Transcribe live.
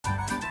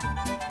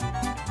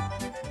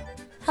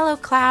Hello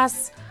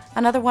class!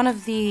 Another one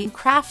of the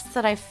crafts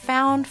that I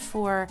found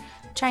for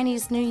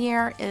Chinese New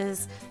Year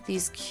is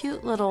these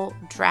cute little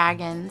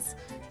dragons.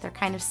 They're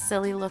kind of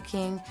silly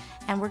looking,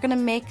 and we're going to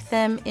make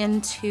them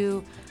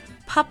into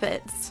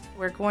puppets.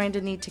 We're going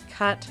to need to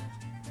cut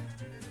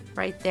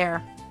right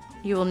there.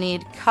 You will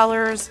need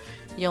colors,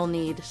 you'll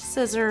need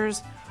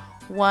scissors,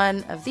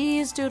 one of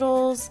these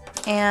doodles,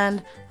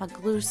 and a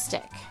glue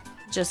stick.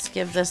 Just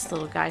give this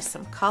little guy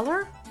some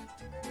color.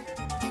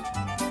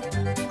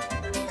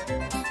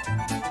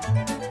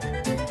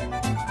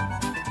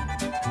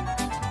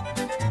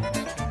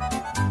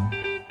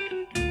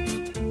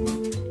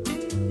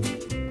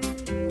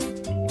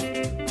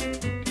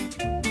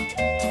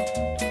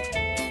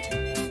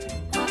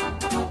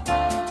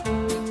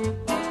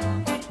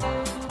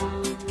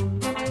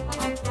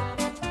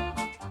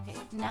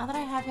 Now that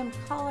I have him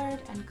colored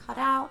and cut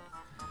out,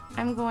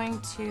 I'm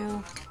going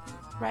to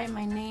write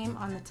my name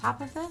on the top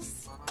of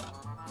this.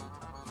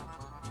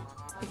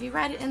 If you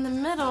write it in the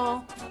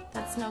middle,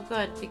 that's no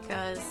good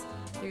because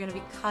you're going to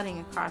be cutting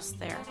across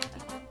there.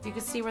 You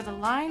can see where the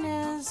line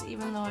is,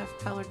 even though I've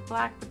colored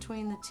black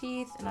between the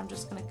teeth, and I'm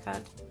just going to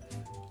cut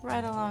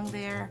right along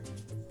there.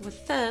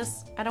 With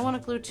this, I don't want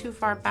to glue too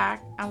far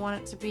back. I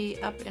want it to be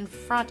up in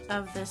front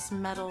of this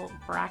metal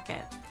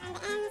bracket. I'm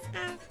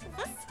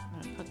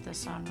going to put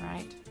this on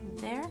right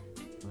there,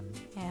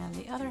 and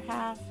the other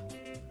half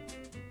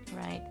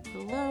right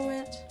below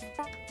it.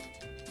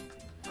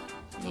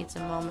 Needs a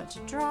moment to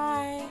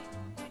dry,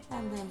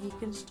 and then he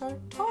can start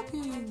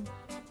talking.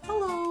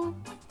 Hello,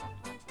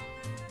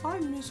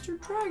 I'm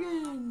Mr.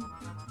 Dragon.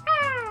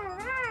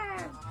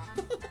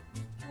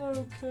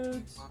 Hello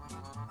kids,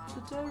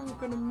 today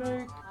we're gonna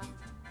make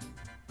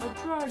a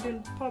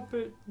dragon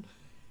puppet.